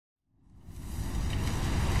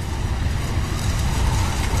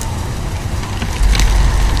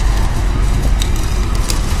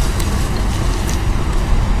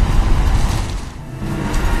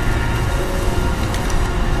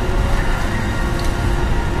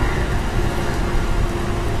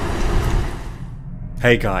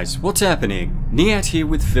Hey guys, what's happening? Niyat here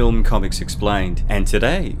with Film Comics Explained, and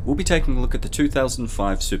today we'll be taking a look at the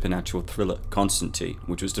 2005 supernatural thriller Constantine,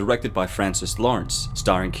 which was directed by Francis Lawrence,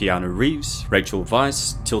 starring Keanu Reeves, Rachel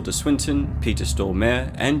Weisz, Tilda Swinton, Peter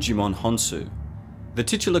Stormare and Djimon Hounsou. The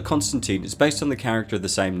titular Constantine is based on the character of the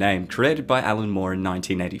same name created by Alan Moore in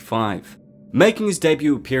 1985. Making his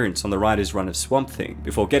debut appearance on the writer's run of Swamp Thing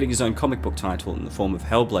before getting his own comic book title in the form of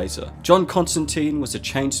Hellblazer, John Constantine was a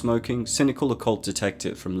chain-smoking, cynical occult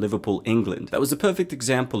detective from Liverpool, England that was a perfect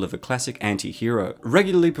example of a classic anti-hero,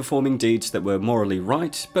 regularly performing deeds that were morally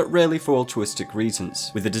right, but rarely for altruistic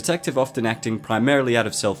reasons, with the detective often acting primarily out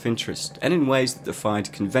of self-interest and in ways that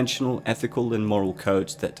defied conventional, ethical and moral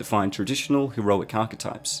codes that define traditional heroic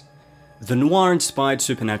archetypes. The noir-inspired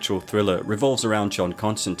supernatural thriller revolves around John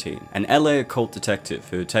Constantine, an LA occult detective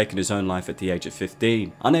who had taken his own life at the age of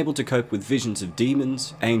 15, unable to cope with visions of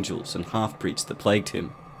demons, angels, and half-breeds that plagued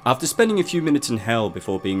him. After spending a few minutes in hell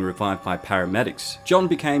before being revived by paramedics, John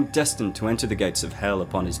became destined to enter the gates of hell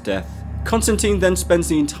upon his death. Constantine then spends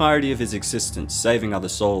the entirety of his existence saving other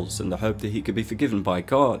souls in the hope that he could be forgiven by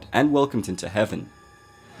God and welcomed into heaven.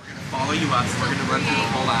 We're going to follow you up, so we're going to run through the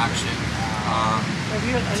whole action. To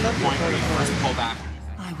the point where you first pull back.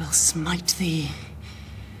 I will smite thee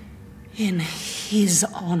in his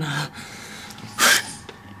honor.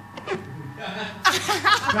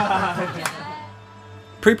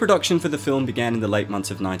 Pre-production for the film began in the late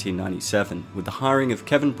months of 1997, with the hiring of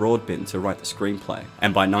Kevin Broadbent to write the screenplay,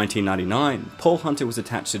 and by 1999, Paul Hunter was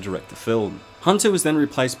attached to direct the film. Hunter was then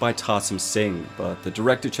replaced by Tarsem Singh, but the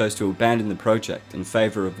director chose to abandon the project in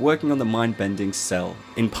favour of working on the mind-bending Cell,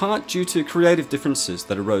 in part due to creative differences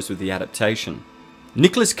that arose with the adaptation.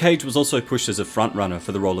 Nicolas Cage was also pushed as a frontrunner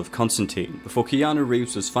for the role of Constantine before Keanu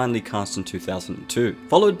Reeves was finally cast in 2002,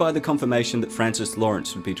 followed by the confirmation that Francis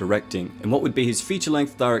Lawrence would be directing in what would be his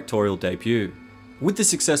feature-length directorial debut. With the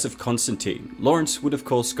success of Constantine, Lawrence would of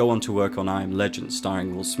course go on to work on I Am Legend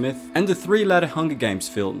starring Will Smith, and the three latter Hunger Games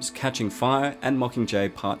films Catching Fire and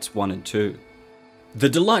Mockingjay Parts 1 and 2. The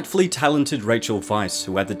delightfully talented Rachel Weisz,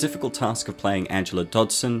 who had the difficult task of playing Angela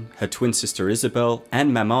Dodson, her twin sister Isabel,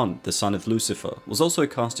 and Mammon, the son of Lucifer, was also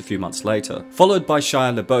cast a few months later, followed by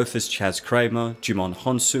Shia LaBeouf as Chaz Kramer, Djimon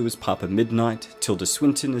Hounsou as Papa Midnight, Tilda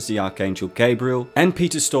Swinton as the Archangel Gabriel, and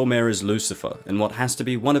Peter Stormare as Lucifer, in what has to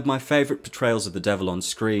be one of my favourite portrayals of the devil on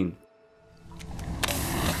screen.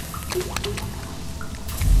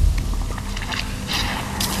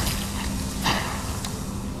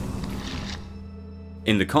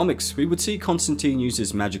 In the comics, we would see Constantine use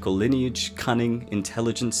his magical lineage, cunning,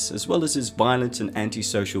 intelligence, as well as his violent and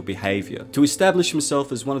antisocial behaviour to establish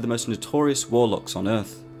himself as one of the most notorious warlocks on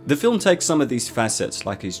Earth. The film takes some of these facets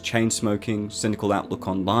like his chain-smoking, cynical outlook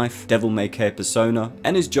on life, devil-may-care persona,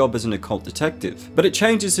 and his job as an occult detective, but it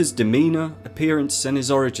changes his demeanour, appearance, and his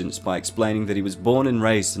origins by explaining that he was born and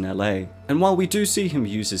raised in LA. And while we do see him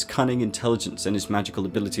use his cunning intelligence and his magical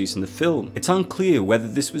abilities in the film, it's unclear whether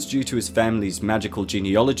this was due to his family's magical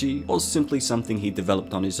genealogy or simply something he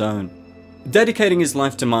developed on his own. Dedicating his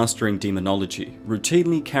life to mastering demonology,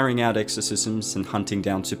 routinely carrying out exorcisms and hunting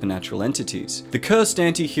down supernatural entities, the cursed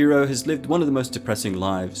anti-hero has lived one of the most depressing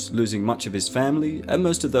lives, losing much of his family and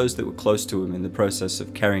most of those that were close to him in the process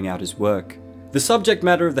of carrying out his work. The subject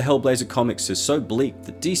matter of the Hellblazer comics is so bleak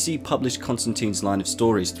that DC published Constantine's line of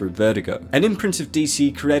stories through Vertigo, an imprint of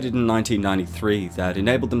DC created in 1993 that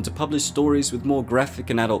enabled them to publish stories with more graphic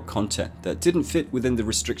and adult content that didn't fit within the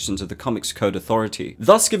restrictions of the Comics Code Authority,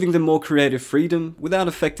 thus giving them more creative freedom without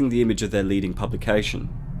affecting the image of their leading publication.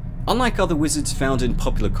 Unlike other wizards found in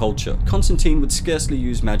popular culture, Constantine would scarcely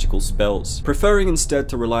use magical spells, preferring instead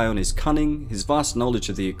to rely on his cunning, his vast knowledge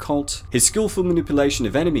of the occult, his skillful manipulation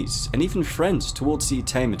of enemies, and even friends towards the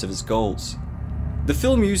attainment of his goals. The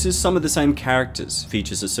film uses some of the same characters,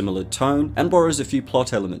 features a similar tone, and borrows a few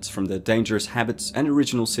plot elements from the Dangerous Habits and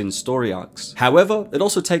Original Sin story arcs. However, it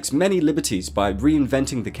also takes many liberties by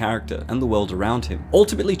reinventing the character and the world around him,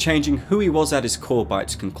 ultimately changing who he was at his core by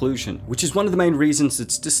its conclusion, which is one of the main reasons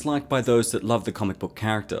it's disliked by those that love the comic book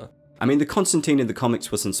character. I mean, the Constantine in the comics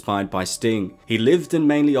was inspired by Sting. He lived and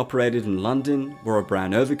mainly operated in London, wore a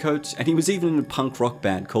brown overcoat, and he was even in a punk rock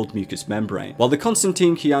band called Mucus Membrane. While the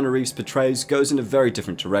Constantine Keanu Reeves portrays goes in a very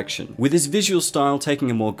different direction, with his visual style taking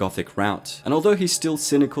a more gothic route. And although he's still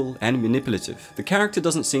cynical and manipulative, the character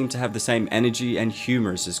doesn't seem to have the same energy and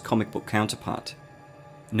humour as his comic book counterpart.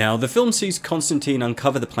 Now, the film sees Constantine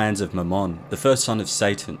uncover the plans of Mammon, the first son of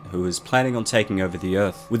Satan, who is planning on taking over the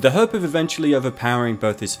earth, with the hope of eventually overpowering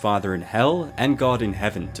both his father in hell and God in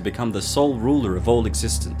heaven to become the sole ruler of all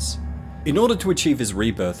existence. In order to achieve his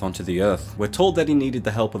rebirth onto the earth, we're told that he needed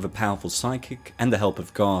the help of a powerful psychic and the help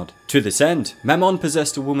of God. To this end, Mammon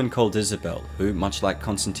possessed a woman called Isabel, who, much like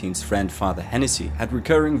Constantine's friend Father Hennessy, had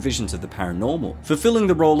recurring visions of the paranormal, fulfilling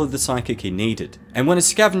the role of the psychic he needed. And when a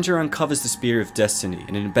scavenger uncovers the Spear of Destiny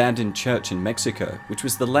in an abandoned church in Mexico, which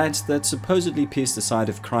was the lance that supposedly pierced the side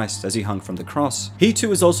of Christ as he hung from the cross, he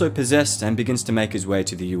too is also possessed and begins to make his way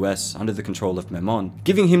to the US under the control of Mammon,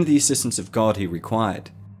 giving him the assistance of God he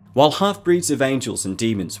required. While half-breeds of angels and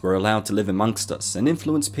demons were allowed to live amongst us and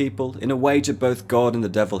influence people in a wager both God and the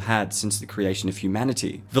devil had since the creation of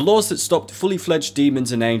humanity, the laws that stopped fully-fledged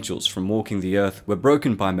demons and angels from walking the earth were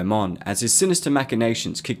broken by Mammon as his sinister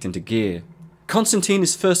machinations kicked into gear. Constantine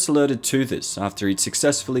is first alerted to this after he'd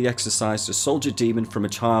successfully exorcised a soldier demon from a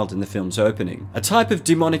child in the film's opening, a type of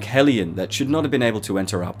demonic hellion that should not have been able to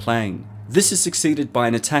enter our plane. This is succeeded by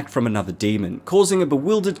an attack from another demon, causing a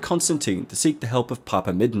bewildered Constantine to seek the help of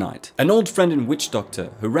Papa Midnight, an old friend and witch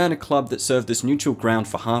doctor who ran a club that served as neutral ground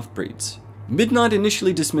for half-breeds. Midnight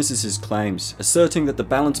initially dismisses his claims, asserting that the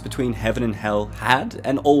balance between heaven and hell had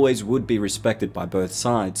and always would be respected by both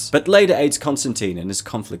sides, but later aids Constantine in his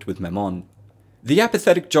conflict with Mammon. The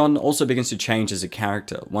apathetic John also begins to change as a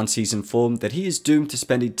character once he's informed that he is doomed to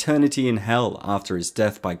spend eternity in hell after his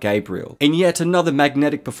death by Gabriel, in yet another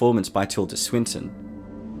magnetic performance by Tilda Swinton.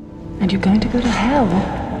 And you're going to go to hell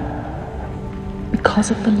because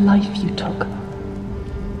of the life you took.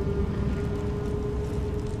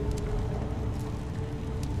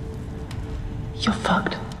 You're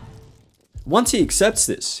fucked. Once he accepts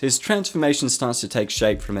this, his transformation starts to take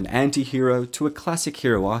shape from an anti-hero to a classic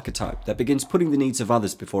hero archetype that begins putting the needs of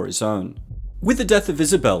others before his own. With the death of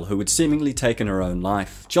Isabel, who had seemingly taken her own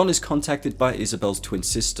life, John is contacted by Isabel's twin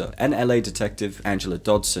sister, an LA detective, Angela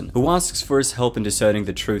Dodson, who asks for his help in discerning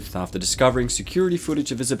the truth after discovering security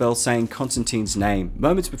footage of Isabel saying Constantine's name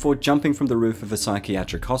moments before jumping from the roof of a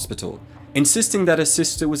psychiatric hospital. Insisting that her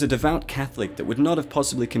sister was a devout Catholic that would not have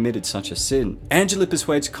possibly committed such a sin, Angela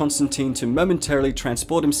persuades Constantine to momentarily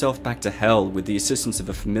transport himself back to hell with the assistance of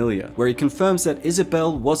a familiar, where he confirms that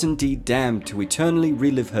Isabel was indeed damned to eternally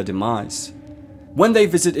relive her demise. When they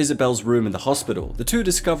visit Isabel's room in the hospital, the two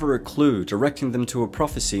discover a clue directing them to a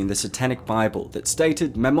prophecy in the Satanic Bible that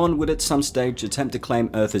stated Mammon would at some stage attempt to claim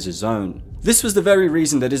Earth as his own. This was the very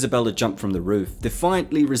reason that Isabel had jumped from the roof,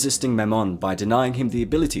 defiantly resisting Mammon by denying him the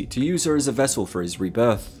ability to use her as a vessel for his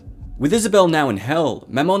rebirth. With Isabel now in hell,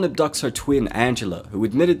 Mammon abducts her twin Angela, who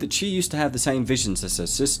admitted that she used to have the same visions as her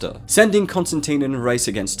sister, sending Constantine in a race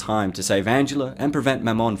against time to save Angela and prevent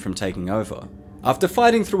Mammon from taking over. After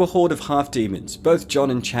fighting through a horde of half-demons, both John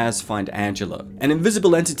and Chaz find Angela. An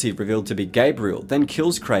invisible entity revealed to be Gabriel then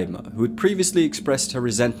kills Kramer, who had previously expressed her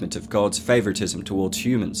resentment of God's favoritism towards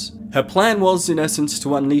humans. Her plan was, in essence,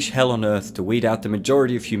 to unleash hell on Earth to weed out the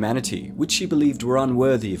majority of humanity, which she believed were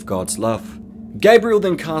unworthy of God's love. Gabriel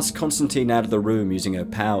then casts Constantine out of the room using her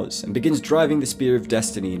powers, and begins driving the Spear of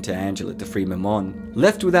Destiny into Angela to free Mammon.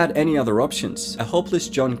 Left without any other options, a hopeless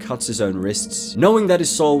John cuts his own wrists, knowing that his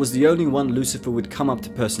soul was the only one Lucifer would come up to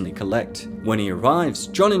personally collect. When he arrives,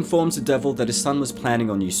 John informs the devil that his son was planning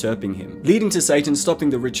on usurping him, leading to Satan stopping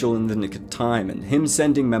the ritual in the nick of time and him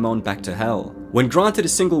sending Mammon back to hell. When granted a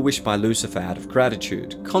single wish by Lucifer out of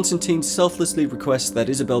gratitude, Constantine selflessly requests that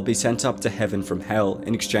Isabel be sent up to heaven from hell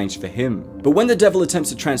in exchange for him. But when the devil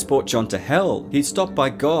attempts to transport John to hell, he's stopped by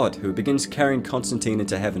God, who begins carrying Constantine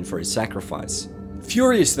into heaven for his sacrifice.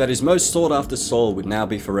 Furious that his most sought-after soul would now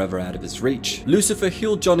be forever out of his reach, Lucifer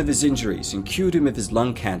healed John of his injuries and cured him of his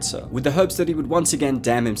lung cancer, with the hopes that he would once again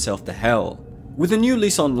damn himself to hell. With a new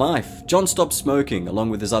lease on life, John stops smoking along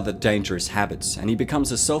with his other dangerous habits, and he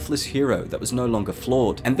becomes a selfless hero that was no longer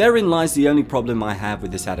flawed, and therein lies the only problem I have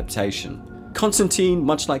with this adaptation. Constantine,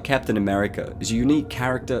 much like Captain America, is a unique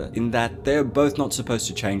character in that they're both not supposed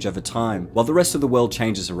to change over time, while the rest of the world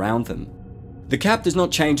changes around them. The Cap does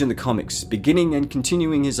not change in the comics, beginning and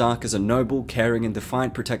continuing his arc as a noble, caring and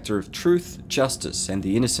defiant protector of truth, justice and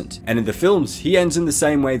the innocent. And in the films, he ends in the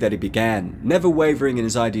same way that he began, never wavering in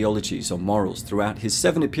his ideologies or morals throughout his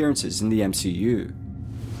 7 appearances in the MCU.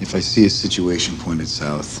 If I see a situation pointed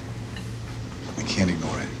south, I can't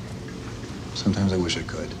ignore it. Sometimes I wish I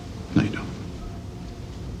could. No, you don't.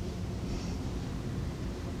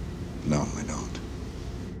 No, I don't.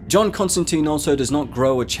 John Constantine also does not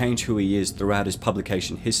grow or change who he is throughout his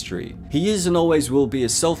publication history. He is and always will be a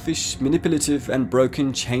selfish, manipulative and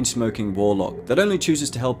broken, chain-smoking warlock that only chooses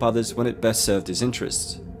to help others when it best served his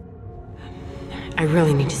interests. I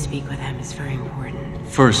really need to speak with him. It's very important.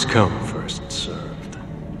 First come, first served.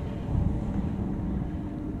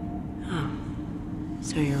 Oh.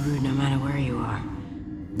 So you're rude no matter where you are.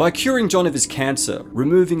 By curing John of his cancer,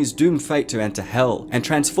 removing his doomed fate to enter hell, and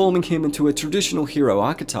transforming him into a traditional hero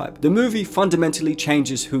archetype, the movie fundamentally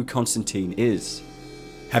changes who Constantine is.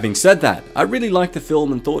 Having said that, I really liked the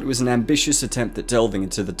film and thought it was an ambitious attempt at delving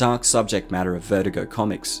into the dark subject matter of Vertigo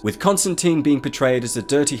comics, with Constantine being portrayed as the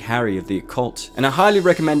Dirty Harry of the occult, and I highly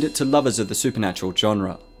recommend it to lovers of the supernatural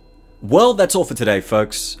genre. Well, that's all for today,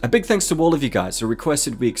 folks. A big thanks to all of you guys who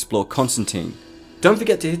requested we explore Constantine. Don't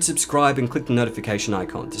forget to hit subscribe and click the notification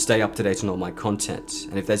icon to stay up to date on all my content,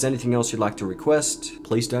 and if there's anything else you'd like to request,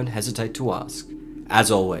 please don't hesitate to ask.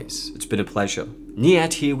 As always, it's been a pleasure.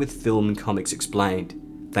 Niyat here with Film and Comics Explained.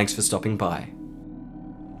 Thanks for stopping by.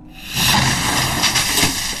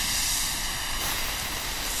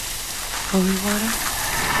 Holy water?